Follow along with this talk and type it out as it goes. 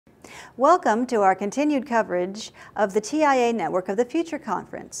Welcome to our continued coverage of the TIA Network of the Future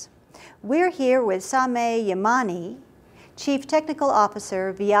Conference. We're here with Sameh Yamany, Chief Technical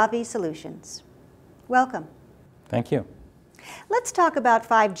Officer, Viavi Solutions. Welcome. Thank you. Let's talk about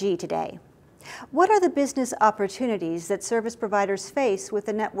 5G today. What are the business opportunities that service providers face with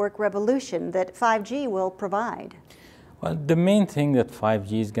the network revolution that 5G will provide? Well, the main thing that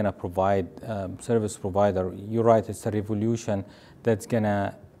 5G is going to provide service provider, you're right, it's a revolution that's going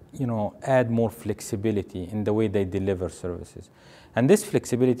to, add more flexibility in the way they deliver services. And this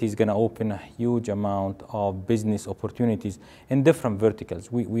flexibility is going to open a huge amount of business opportunities in different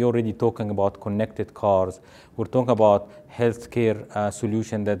verticals. We already talking about connected cars. We're talking about healthcare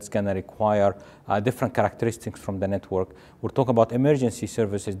solution that's going to require different characteristics from the network. We're talking about emergency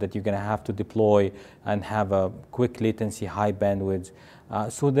services that you're going to have to deploy and have a quick latency, high bandwidth.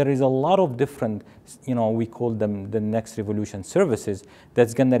 So there is a lot of different, we call them the next revolution services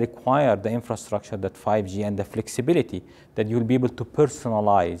that's going to require the infrastructure that 5G and the flexibility that you'll be able to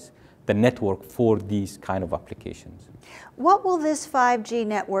personalize the network for these kind of applications. What will this 5G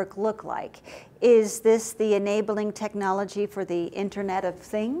network look like? Is this the enabling technology for the Internet of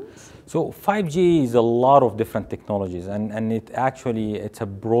Things? So 5G is a lot of different technologies, and it's a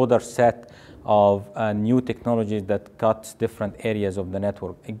broader set of new technologies that cuts different areas of the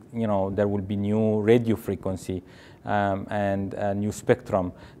network. There will be new radio frequency and a new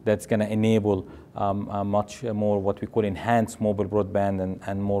spectrum that's going to enable much more what we call enhanced mobile broadband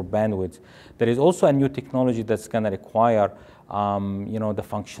and more bandwidth. There is also a new technology that's going to require the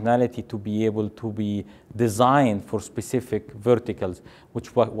functionality to be able to be designed for specific verticals,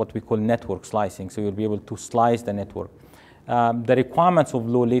 which what we call network slicing. So you'll be able to slice the network. The requirements of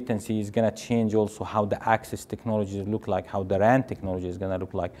low latency is going to change also how the access technologies look like, how the RAN technology is going to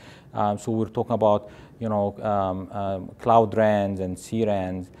look like. So we're talking about, cloud RANs and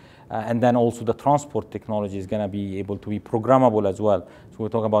C-RANs. And then also the transport technology is going to be able to be programmable as well. So we're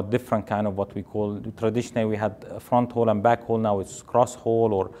talking about different kind of what we call, traditionally we had front haul and back haul, now it's cross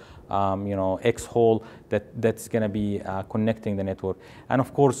haul or X haul that's going to be connecting the network. And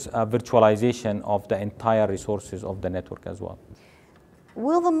of course, virtualization of the entire resources of the network as well.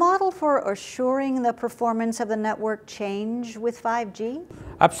 Will the model for assuring the performance of the network change with 5G?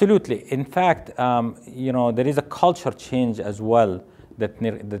 Absolutely. In fact, there is a culture change as well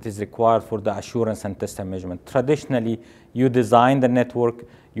that is required for the assurance and test and measurement. Traditionally, you design the network,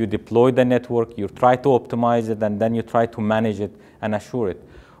 you deploy the network, you try to optimize it, and then you try to manage it and assure it.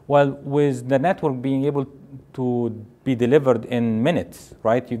 Well, with the network being able to be delivered in minutes,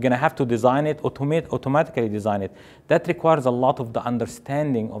 right? You're going to have to design it, automatically design it. That requires a lot of the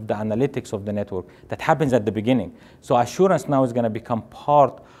understanding of the analytics of the network that happens at the beginning. So assurance now is going to become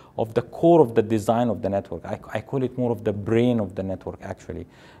part of the core of the design of the network. I call it more of the brain of the network, actually.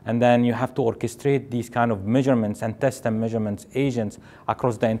 And then you have to orchestrate these kind of measurements and test and measurements agents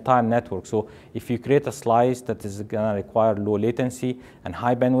across the entire network. So if you create a slice that is going to require low latency and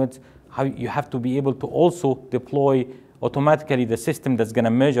high bandwidth, you have to be able to also deploy automatically the system that's going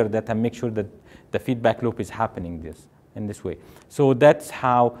to measure that and make sure that the feedback loop is happening in this way. So that's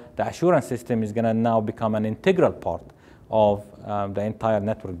how the assurance system is going to now become an integral part of the entire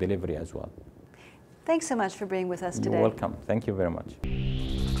network delivery as well. Thanks so much for being with us today. You're welcome. Thank you very much.